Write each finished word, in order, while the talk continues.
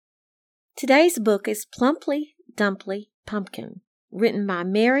Today's book is Plumply Dumply Pumpkin, written by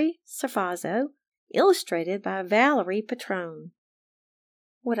Mary Serfazzo, illustrated by Valerie Patrone.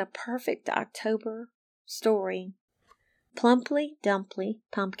 What a perfect October story. Plumply Dumply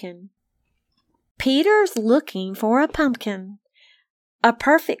Pumpkin. Peter's looking for a pumpkin. A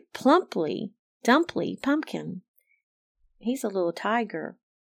perfect plumply dumply pumpkin. He's a little tiger,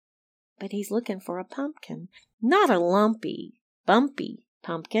 but he's looking for a pumpkin. Not a lumpy, bumpy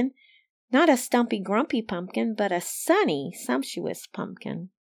pumpkin. Not a stumpy, grumpy pumpkin, but a sunny, sumptuous pumpkin.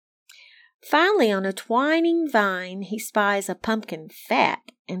 Finally, on a twining vine, he spies a pumpkin fat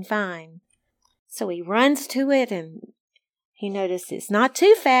and fine. So he runs to it, and he notices it's not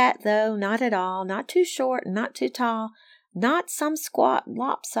too fat, though, not at all, not too short, not too tall, not some squat,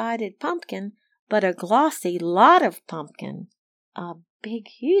 lopsided pumpkin, but a glossy lot of pumpkin, a big,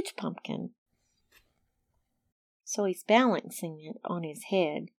 huge pumpkin. So he's balancing it on his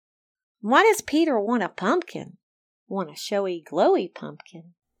head. Why does Peter want a pumpkin? Want a showy, glowy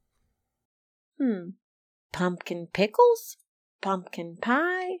pumpkin? Pumpkin pickles? Pumpkin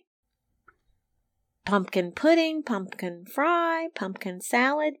pie? Pumpkin pudding? Pumpkin fry? Pumpkin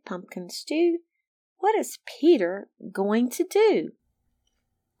salad? Pumpkin stew? What is Peter going to do?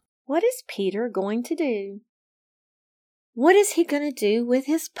 What is Peter going to do? What is he going to do with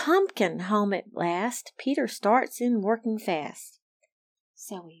his pumpkin? Home at last, Peter starts in working fast.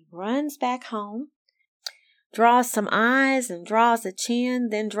 So he runs back home, draws some eyes and draws a chin,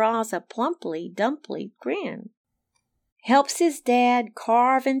 then draws a plumply dumply grin. Helps his dad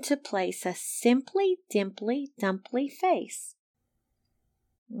carve into place a simply dimply dumply face.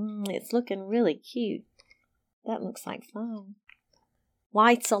 It's looking really cute. That looks like fun.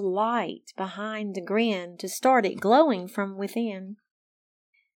 Lights a light behind the grin to start it glowing from within.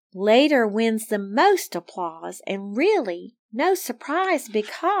 Later wins the most applause, and really no surprise,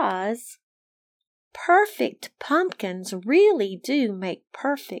 because perfect pumpkins really do make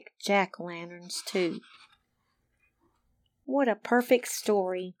perfect jack-o'-lanterns too. What a perfect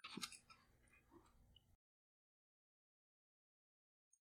story.